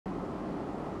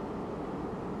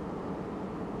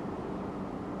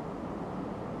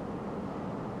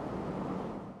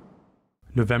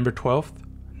November 12th,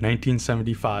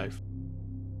 1975.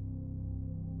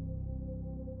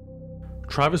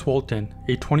 Travis Walton,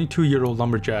 a 22-year-old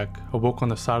lumberjack, awoke on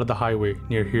the side of the highway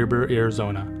near Heber,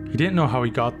 Arizona. He didn't know how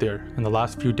he got there, and the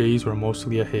last few days were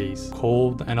mostly a haze.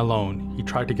 Cold and alone, he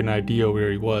tried to get an idea where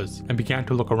he was, and began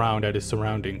to look around at his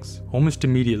surroundings. Almost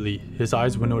immediately, his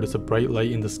eyes would notice a bright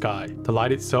light in the sky. The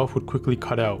light itself would quickly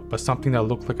cut out, but something that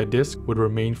looked like a disc would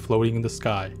remain floating in the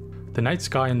sky. The night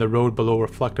sky and the road below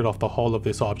reflected off the hull of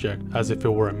this object as if it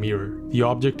were a mirror. The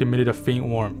object emitted a faint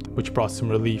warmth, which brought some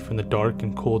relief in the dark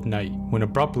and cold night, when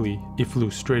abruptly, it flew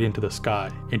straight into the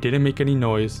sky. It didn't make any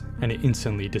noise, and it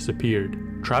instantly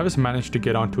disappeared. Travis managed to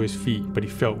get onto his feet, but he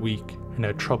felt weak and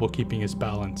had trouble keeping his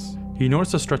balance. He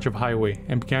noticed a stretch of highway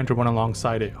and began to run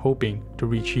alongside it, hoping to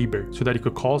reach Heber so that he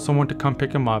could call someone to come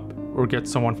pick him up or get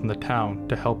someone from the town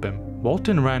to help him.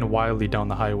 Walton ran wildly down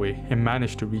the highway and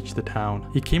managed to reach the town.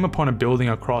 He came upon a building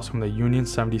across from the Union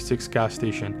 76 gas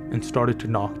station and started to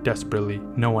knock desperately.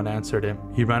 No one answered him.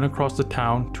 He ran across the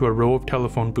town to a row of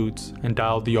telephone booths and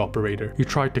dialed the operator. He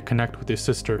tried to connect with his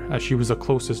sister as she was the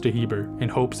closest to Heber in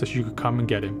hopes that she could come and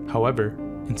get him. However,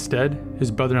 instead, his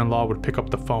brother-in-law would pick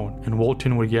up the phone and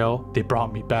Walton would yell, "They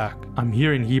brought me back. I'm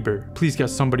here in Heber. Please get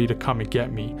somebody to come and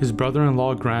get me." His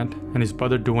brother-in-law Grant and his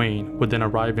brother Dwayne would then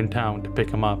arrive in town to pick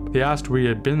him up. They asked where he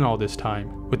had been all this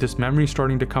time. With this memory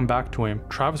starting to come back to him,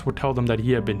 Travis would tell them that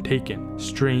he had been taken.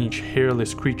 Strange,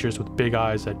 hairless creatures with big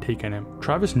eyes had taken him.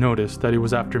 Travis noticed that it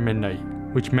was after midnight,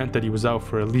 which meant that he was out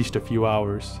for at least a few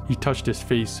hours. He touched his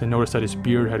face and noticed that his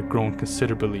beard had grown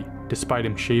considerably, despite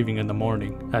him shaving in the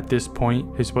morning. At this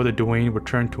point, his brother Dwayne would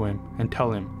turn to him and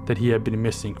tell him that he had been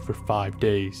missing for 5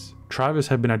 days. Travis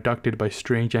had been abducted by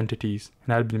strange entities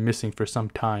and had been missing for some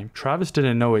time. Travis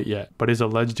didn't know it yet, but his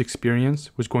alleged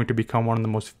experience was going to become one of the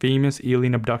most famous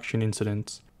alien abduction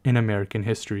incidents in American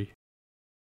history.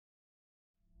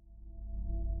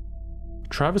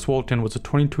 Travis Walton was a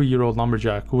 22-year-old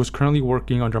lumberjack who was currently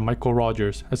working under Michael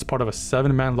Rogers as part of a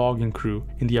 7-man logging crew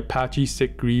in the Apache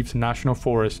Sitgreaves National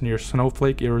Forest near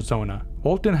Snowflake, Arizona.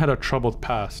 Walton had a troubled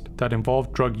past that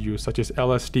involved drug use such as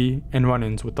LSD and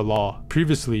run-ins with the law.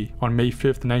 Previously, on May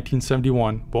 5,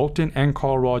 1971, Walton and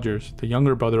Carl Rogers, the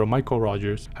younger brother of Michael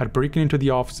Rogers, had broken into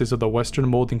the offices of the Western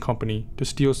Molding Company to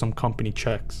steal some company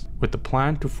checks, with the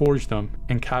plan to forge them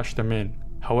and cash them in.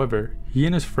 However, he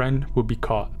and his friend would be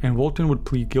caught, and Walton would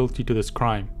plead guilty to this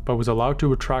crime, but was allowed to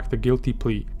retract the guilty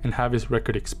plea and have his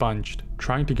record expunged.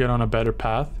 Trying to get on a better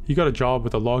path, he got a job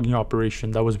with a logging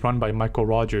operation that was run by Michael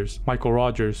Rogers,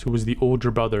 who was the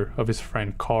older brother of his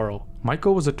friend Carl.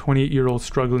 Michael was a 28-year-old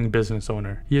struggling business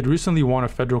owner. He had recently won a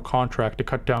federal contract to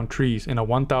cut down trees in a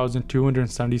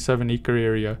 1,277-acre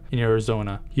area in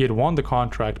Arizona. He had won the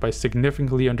contract by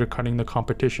significantly undercutting the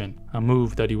competition, a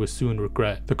move that he would soon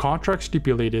regret. The contract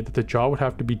stipulated that the job would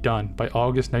have to be done by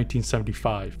August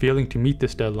 1975. Failing to meet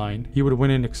this deadline, he would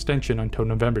win an extension until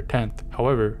November 10th.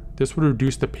 However, this would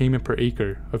reduce the payment per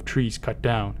acre of trees cut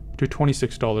down to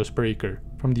 $26 per acre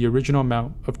from the original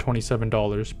amount of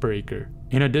 $27 per acre.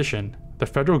 In addition, the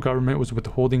federal government was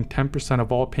withholding 10%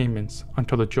 of all payments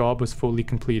until the job was fully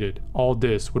completed. All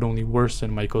this would only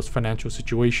worsen Michael's financial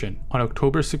situation. On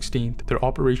October 16th, their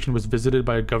operation was visited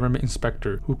by a government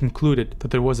inspector who concluded that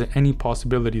there wasn't any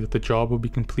possibility that the job would be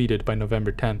completed by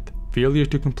November 10th. Failure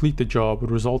to complete the job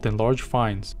would result in large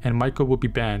fines, and Michael would be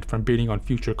banned from bidding on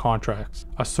future contracts,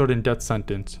 a certain death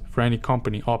sentence for any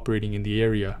company operating in the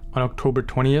area. On October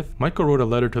 20th, Michael wrote a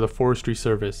letter to the Forestry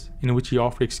Service in which he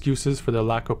offered excuses for the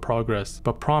lack of progress,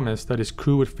 but promised that his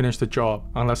crew would finish the job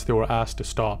unless they were asked to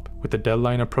stop. With the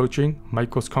deadline approaching,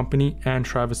 Michael's company and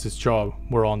Travis's job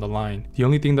were on the line. The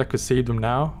only thing that could save them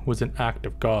now was an act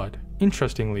of God.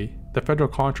 Interestingly, the federal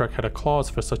contract had a clause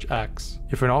for such acts.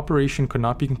 If an operation could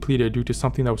not be completed due to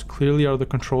something that was clearly out of the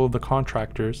control of the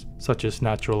contractors, such as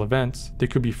natural events, they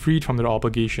could be freed from their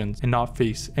obligations and not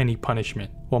face any punishment.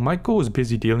 While Michael was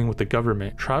busy dealing with the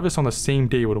government, Travis on the same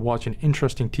day would watch an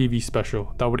interesting TV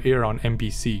special that would air on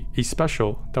NBC, a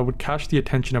special that would catch the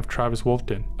attention of Travis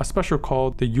Walton, a special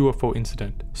called The UFO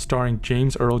Incident, starring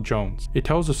James Earl Jones. It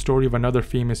tells the story of another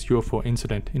famous UFO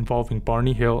incident involving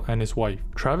Barney Hill and his wife.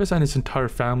 Travis and his entire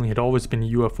family had always been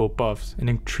UFO buffs and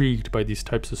intrigued by these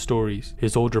types of stories.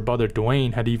 His older brother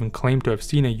Dwayne had even claimed to have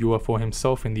seen a UFO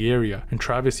himself in the area, and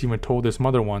Travis even told his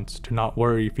mother once to not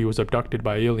worry if he was abducted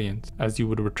by aliens, as he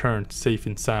would return safe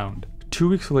and sound. 2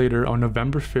 weeks later, on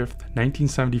November 5th,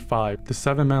 1975, the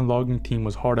 7-man logging team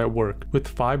was hard at work. With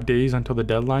 5 days until the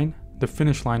deadline, the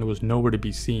finish line was nowhere to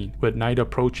be seen. With night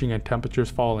approaching and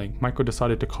temperatures falling, Michael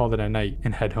decided to call it a night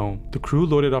and head home. The crew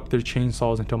loaded up their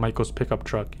chainsaws into Michael's pickup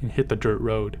truck and hit the dirt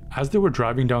road. As they were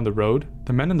driving down the road,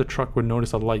 the men in the truck would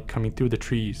notice a light coming through the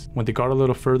trees. When they got a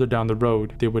little further down the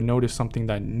road, they would notice something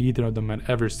that neither of them had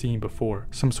ever seen before.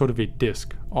 Some sort of a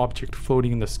disc object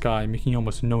floating in the sky, making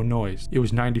almost no noise. It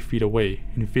was 90 feet away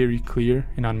and very clear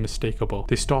and unmistakable.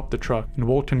 They stopped the truck and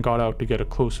Walton got out to get a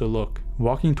closer look.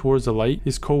 Walking towards the light,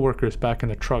 his co-workers back in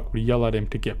the truck would yell at him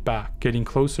to get back. Getting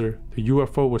closer, the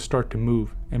UFO would start to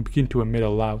move and begin to emit a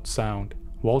loud sound.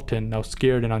 Walton, now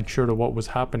scared and unsure of what was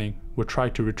happening, would try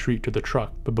to retreat to the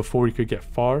truck, but before he could get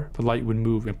far, the light would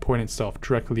move and point itself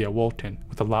directly at Walton.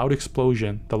 With a loud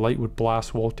explosion, the light would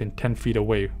blast Walton 10 feet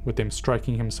away, with him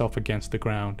striking himself against the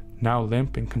ground. Now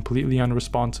limp and completely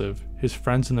unresponsive, his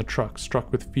friends in the truck,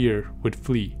 struck with fear, would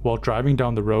flee. While driving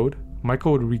down the road,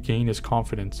 Michael would regain his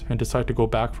confidence and decide to go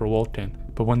back for Walton,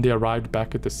 but when they arrived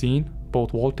back at the scene,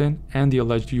 both Walton and the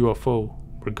alleged UFO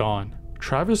were gone.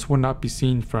 Travis would not be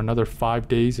seen for another 5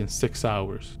 days and 6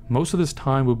 hours. Most of this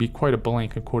time would be quite a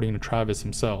blank according to Travis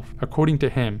himself. According to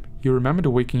him, he remembered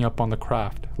waking up on the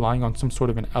craft, lying on some sort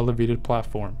of an elevated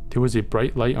platform. There was a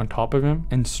bright light on top of him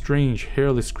and strange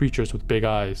hairless creatures with big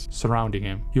eyes surrounding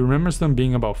him. He remembers them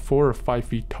being about 4 or 5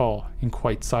 feet tall and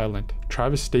quite silent.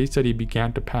 Travis states that he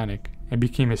began to panic and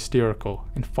became hysterical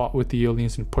and fought with the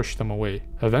aliens and pushed them away.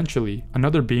 Eventually,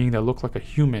 another being that looked like a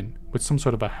human with some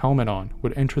sort of a helmet on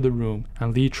would enter the room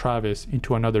and lead Travis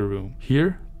into another room.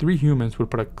 Here, 3 humans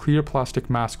would put a clear plastic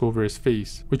mask over his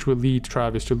face, which would lead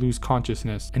Travis to lose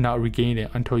consciousness and not regain it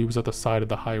until he was at the side of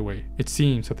the highway. It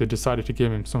seems that they decided to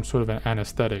give him some sort of an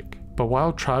anesthetic. But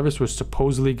while Travis was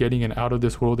supposedly getting an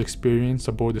out-of-this-world experience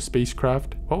aboard the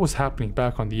spacecraft, what was happening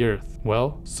back on the Earth?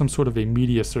 Well, some sort of a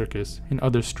media circus and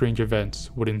other strange events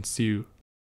would ensue.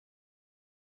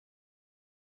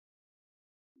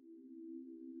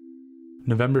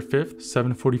 November 5th,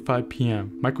 7:45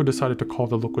 p.m., Michael decided to call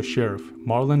the local sheriff,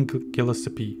 Marlon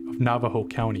Gillespie of Navajo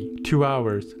County, 2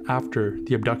 hours after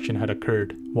the abduction had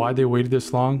occurred. Why they waited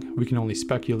this long, we can only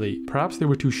speculate. Perhaps they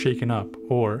were too shaken up,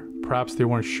 or perhaps they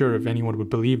weren't sure if anyone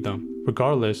would believe them.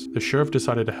 Regardless, the sheriff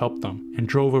decided to help them and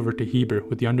drove over to Heber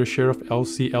with the undersheriff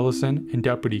L.C. Ellison and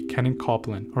deputy Kenneth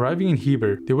Copeland. Arriving in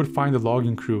Heber, they would find the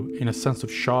logging crew in a sense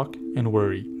of shock and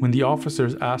worry. When the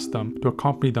officers asked them to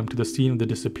accompany them to the scene of the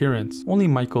disappearance, only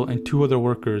Michael and 2 other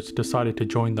workers decided to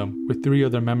join them, with 3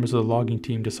 other members of the logging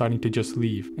team deciding to just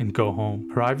leave and go home.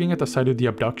 Arriving at the site of the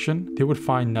abduction, they would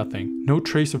find nothing. No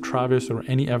trace of Travis or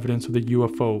any evidence of the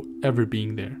UFO ever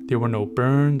being there. There were no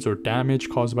burns or damage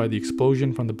caused by the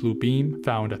explosion from the blue beam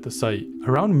found at the site.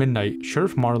 Around midnight,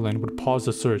 Sheriff Marlin would pause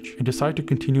the search and decide to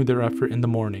continue their effort in the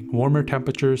morning. Warmer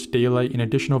temperatures, daylight, and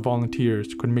additional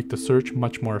volunteers could make the search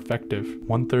much more effective.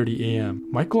 1:30 a.m.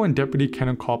 Michael and Deputy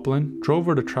Kenneth Copeland drove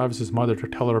over to Travis's mother to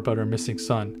tell her about her missing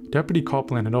son. Deputy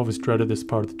Copeland had always dreaded this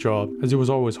part of the job, as it was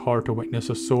always hard to witness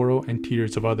the sorrow and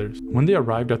tears of others. When they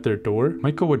arrived at their door,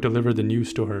 Michael would deliver the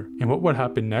news to her, and what would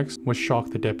happen next would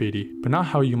shock the deputy, but not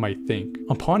how you might think.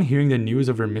 Upon hearing the news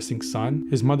of her missing son,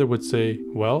 his mother would say,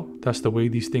 "Well, that's the way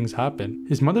these things happen."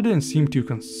 His mother didn't seem too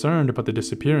concerned about the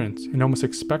disappearance and almost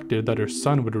expected that her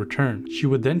son would return. She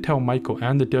would then tell Michael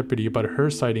and the deputy about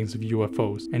her sightings of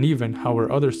UFOs, and even how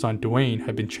her other son Dwayne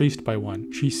had been chased by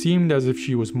one. She seemed as if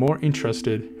she was more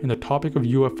interested in the topic of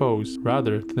UFOs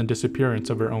rather than the disappearance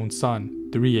of her own son.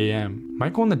 3 a.m.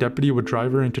 Michael and the deputy would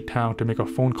drive her into town to make a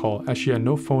phone call as she had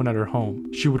no phone at her home.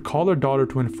 She would call her daughter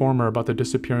to inform her about the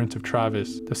disappearance of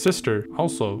Travis. The sister,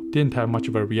 also, didn't have much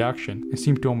of a reaction and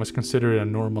seemed to almost consider it a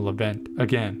normal event.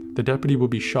 Again, the deputy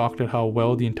would be shocked at how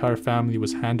well the entire family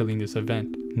was handling this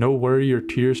event. No worry or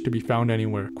tears to be found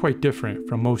anywhere, quite different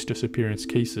from most disappearance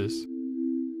cases.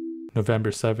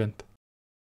 November 7th.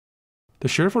 The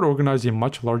sheriff would organize a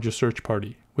much larger search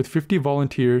party. With 50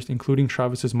 volunteers, including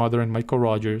Travis's mother and Michael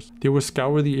Rogers, they would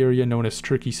scour the area known as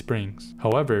Turkey Springs.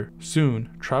 However, soon,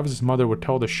 Travis's mother would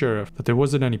tell the sheriff that there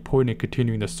wasn't any point in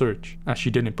continuing the search, as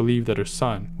she didn't believe that her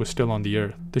son was still on the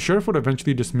earth. The sheriff would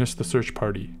eventually dismiss the search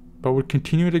party, but would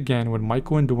continue it again when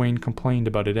Michael and Dwayne complained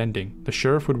about it ending. The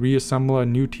sheriff would reassemble a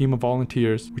new team of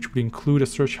volunteers, which would include a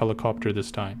search helicopter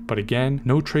this time. But again,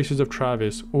 no traces of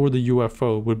Travis or the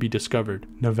UFO would be discovered.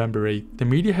 November 8th. The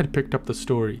media had picked up the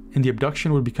story, and the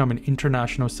abduction would become an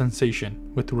international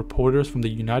sensation, with reporters from the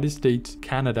United States,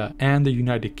 Canada, and the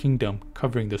United Kingdom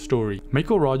covering the story.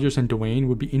 Michael Rogers and Dwayne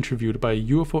would be interviewed by a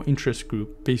UFO interest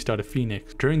group based out of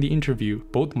Phoenix. During the interview,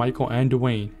 both Michael and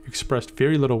Dwayne expressed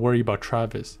very little worry about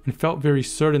Travis, and and felt very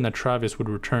certain that Travis would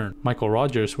return. Michael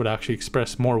Rogers would actually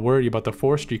express more worry about the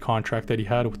forestry contract that he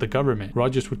had with the government.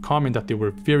 Rogers would comment that they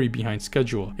were very behind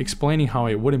schedule, explaining how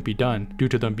it wouldn't be done due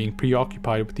to them being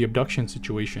preoccupied with the abduction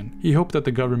situation. He hoped that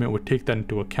the government would take that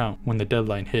into account when the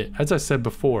deadline hit. As I said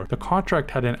before, the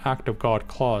contract had an act of God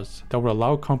clause that would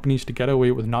allow companies to get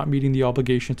away with not meeting the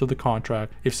obligations of the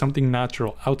contract if something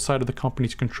natural outside of the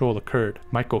company's control occurred.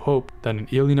 Michael hoped that an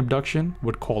alien abduction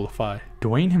would qualify.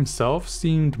 Dwayne himself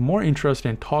seemed more interested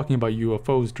in talking about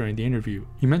UFOs during the interview.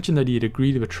 He mentioned that he had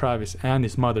agreed with Travis and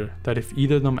his mother that if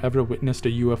either of them ever witnessed a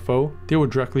UFO, they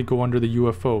would directly go under the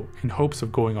UFO in hopes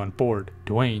of going on board.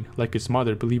 Dwayne, like his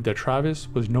mother, believed that Travis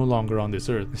was no longer on this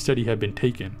earth. Instead, he had been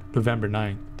taken. November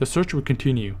 9th. The search would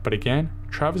continue, but again,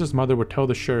 Travis's mother would tell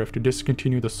the sheriff to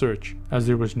discontinue the search as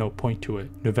there was no point to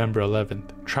it. November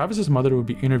 11th. Travis's mother would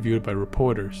be interviewed by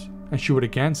reporters, and she would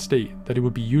again state that it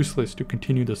would be useless to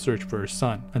continue the search for her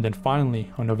son. And then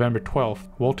finally, on November 12th,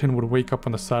 Walton would wake up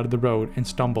on the side of the road and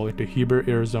stumble into Heber,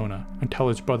 Arizona, and tell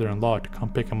his brother-in-law to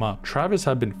come pick him up. Travis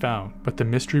had been found, but the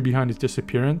mystery behind his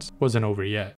disappearance wasn't over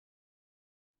yet.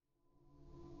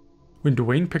 When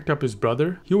Dwayne picked up his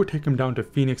brother, he would take him down to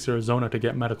Phoenix, Arizona to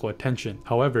get medical attention.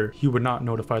 However, he would not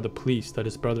notify the police that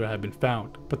his brother had been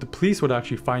found, but the police would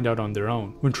actually find out on their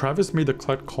own. When Travis made the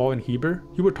collect call in Heber,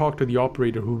 he would talk to the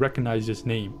operator who recognized his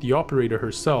name. The operator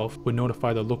herself would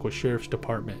notify the local sheriff's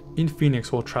department. In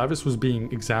Phoenix, while Travis was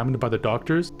being examined by the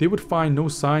doctors, they would find no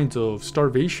signs of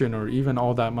starvation or even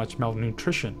all that much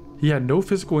malnutrition. He had no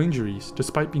physical injuries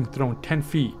despite being thrown 10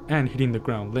 feet and hitting the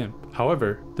ground limp.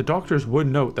 However, the doctors would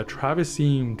note that Travis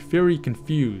seemed very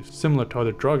confused, similar to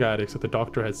other drug addicts that the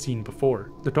doctor had seen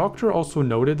before. The doctor also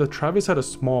noted that Travis had a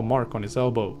small mark on his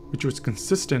elbow, which was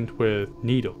consistent with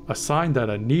needle, a sign that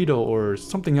a needle or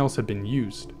something else had been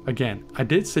used. Again, I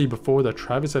did say before that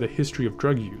Travis had a history of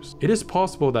drug use. It is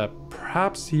possible that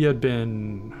perhaps he had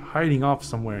been hiding off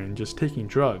somewhere and just taking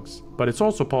drugs, but it's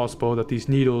also possible that these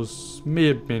needles may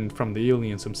have been from the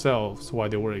aliens themselves while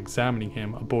they were examining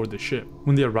him aboard the ship.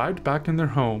 When they arrived back in their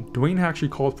home, Dwayne actually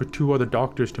called for 2 other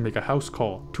doctors to make a house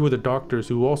call, 2 other doctors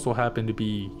who also happened to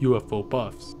be UFO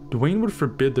buffs. Dwayne would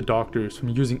forbid the doctors from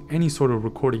using any sort of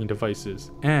recording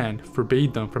devices and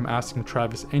forbade them from asking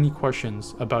Travis any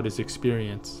questions about his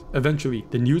experience. Eventually,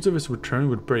 the news of his return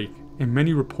would break, and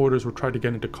many reporters would try to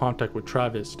get into contact with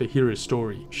Travis to hear his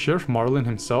story. Sheriff Marlin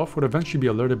himself would eventually be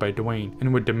alerted by Dwayne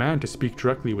and would demand to speak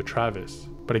directly with Travis.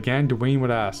 But again, Dwayne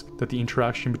would ask that the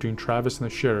interaction between Travis and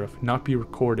the sheriff not be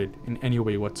recorded in any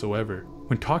way whatsoever.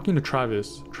 When talking to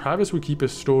Travis, Travis would keep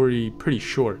his story pretty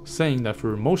short, saying that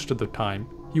for most of the time,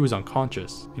 he was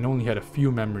unconscious and only had a few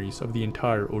memories of the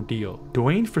entire ordeal.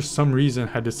 Dwayne, for some reason,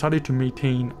 had decided to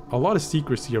maintain a lot of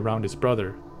secrecy around his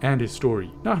brother and his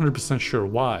story. Not 100% sure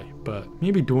why, but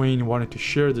maybe Dwayne wanted to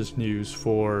share this news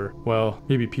for, well,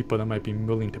 maybe people that might be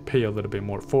willing to pay a little bit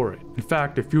more for it. In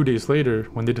fact, a few days later,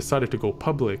 when they decided to go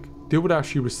public, they would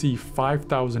actually receive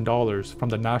 $5,000 from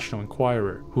the National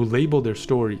Enquirer, who labeled their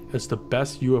story as the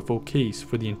best UFO case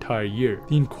for the entire year.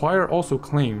 The Enquirer also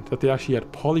claimed that they actually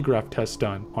had polygraph tests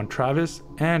done on Travis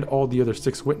and all the other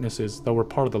 6 witnesses that were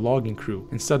part of the logging crew,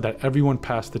 and said that everyone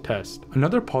passed the test.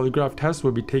 Another polygraph test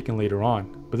would be taken later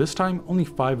on, but this time only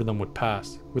 5 of them would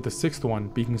pass, with the 6th one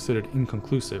being considered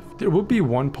inconclusive. There would be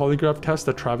one polygraph test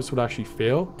that Travis would actually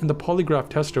fail, and the polygraph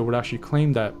tester would actually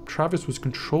claim that Travis was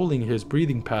controlling his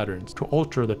breathing patterns to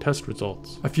alter the test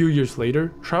results. A few years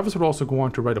later, Travis would also go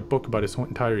on to write a book about his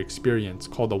entire experience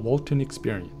called The Walton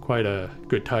Experience. Quite a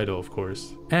good title, of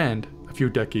course. And a few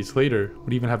decades later,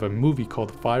 would even have a movie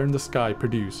called Fire in the Sky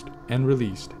produced and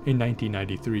released in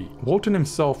 1993. Walton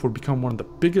himself would become one of the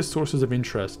biggest sources of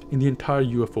interest in the entire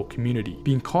UFO community,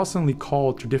 being constantly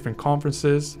called to different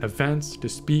conferences, events to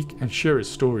speak and share his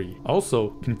story. Also,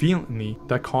 conveniently,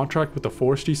 that contract with the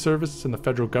Forestry Service and the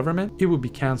federal government, it would be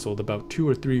cancelled about 2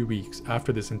 or 3 weeks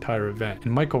after this entire event,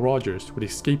 and Michael Rogers would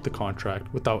escape the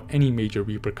contract without any major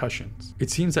repercussions. It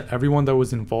seems that everyone that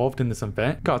was involved in this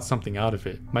event got something out of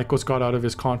it. Michael's got out of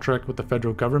his contract with the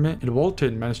federal government, and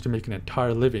Walton managed to make an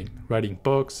entire living, writing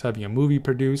books, having a movie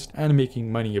produced, and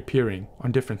making money appearing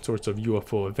on different sorts of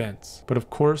UFO events. But of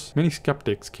course, many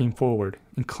skeptics came forward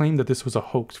and claimed that this was a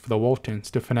hoax for the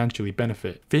Waltons to financially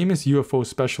benefit. Famous UFO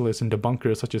specialists and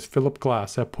debunkers such as Philip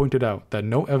Glass have pointed out that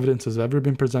no evidence has ever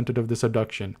been presented of this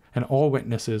abduction, and all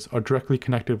witnesses are directly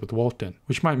connected with Walton,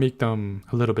 which might make them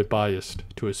a little bit biased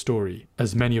to his story,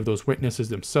 as many of those witnesses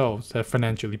themselves have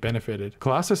financially benefited.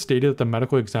 Glass has stated that the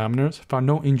medical examiners found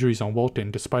no injuries on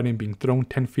Walton despite him being thrown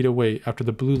 10 feet away after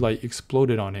the blue light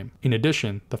exploded on him. In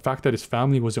addition, the fact that his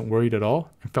family wasn't worried at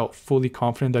all and felt fully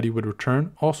confident that he would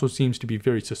return also seems to be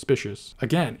very suspicious.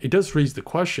 Again, it does raise the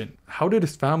question, how did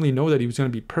his family know that he was going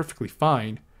to be perfectly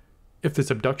fine if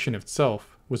this abduction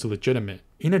itself was legitimate?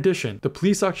 In addition, the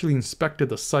police actually inspected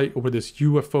the site where this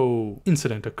UFO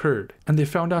incident occurred, and they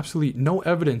found absolutely no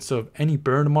evidence of any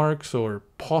burn marks or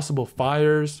possible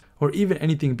fires, or even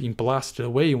anything being blasted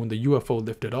away when the UFO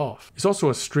lifted off. It's also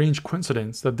a strange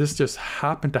coincidence that this just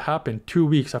happened to happen 2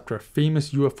 weeks after a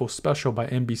famous UFO special by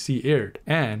NBC aired,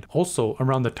 and also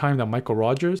around the time that Michael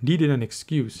Rogers needed an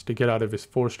excuse to get out of his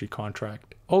forestry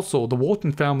contract. Also, the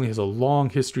Walton family has a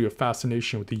long history of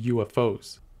fascination with the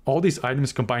UFOs. All these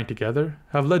items combined together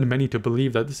have led many to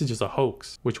believe that this is just a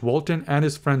hoax, which Walton and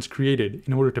his friends created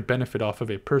in order to benefit off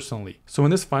of it personally. So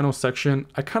in this final section,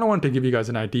 I kind of wanted to give you guys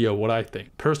an idea of what I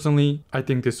think. Personally, I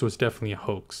think this was definitely a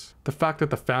hoax. The fact that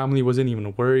the family wasn't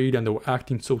even worried and they were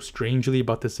acting so strangely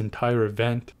about this entire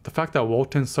event. The fact that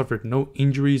Walton suffered no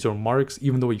injuries or marks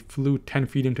even though he flew 10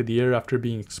 feet into the air after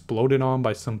being exploded on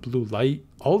by some blue light.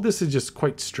 All this is just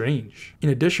quite strange. In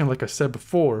addition, like I said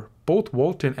before, both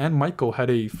Walton and Michael had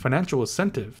a financial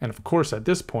incentive, and of course at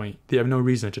this point, they have no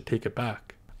reason to take it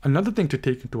back. Another thing to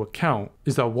take into account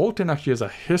is that Walton actually has a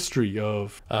history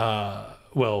of,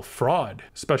 fraud,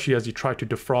 especially as he tried to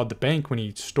defraud the bank when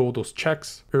he stole those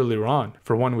checks earlier on,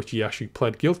 for one which he actually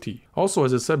pled guilty. Also,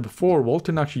 as I said before,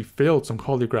 Walton actually failed some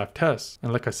polygraph tests,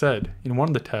 and like I said, in one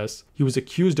of the tests, he was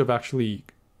accused of actually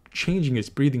changing his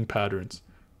breathing patterns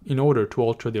in order to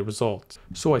alter the results.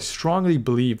 So I strongly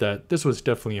believe that this was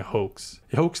definitely a hoax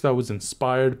that was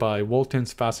inspired by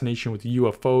Walton's fascination with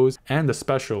UFOs and the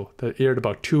special that aired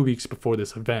about 2 weeks before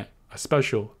this event, a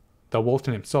special that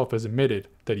Walton himself has admitted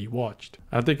that he watched.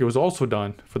 I think it was also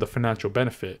done for the financial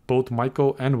benefit. Both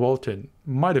Michael and Walton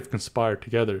might have conspired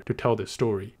together to tell this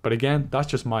story, but again, that's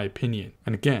just my opinion.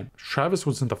 And again, Travis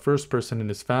wasn't the first person in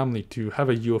his family to have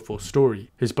a UFO story.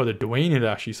 His brother Dwayne had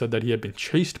actually said that he had been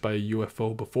chased by a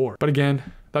UFO before. But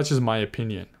again, that's just my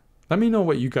opinion. Let me know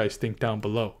what you guys think down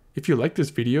below. If you like this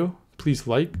video, please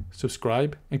like,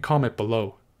 subscribe, and comment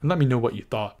below. And let me know what you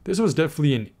thought. This was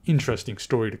definitely an interesting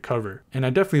story to cover, and I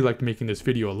definitely liked making this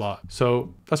video a lot.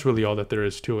 So that's really all that there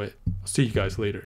is to it. I'll see you guys later.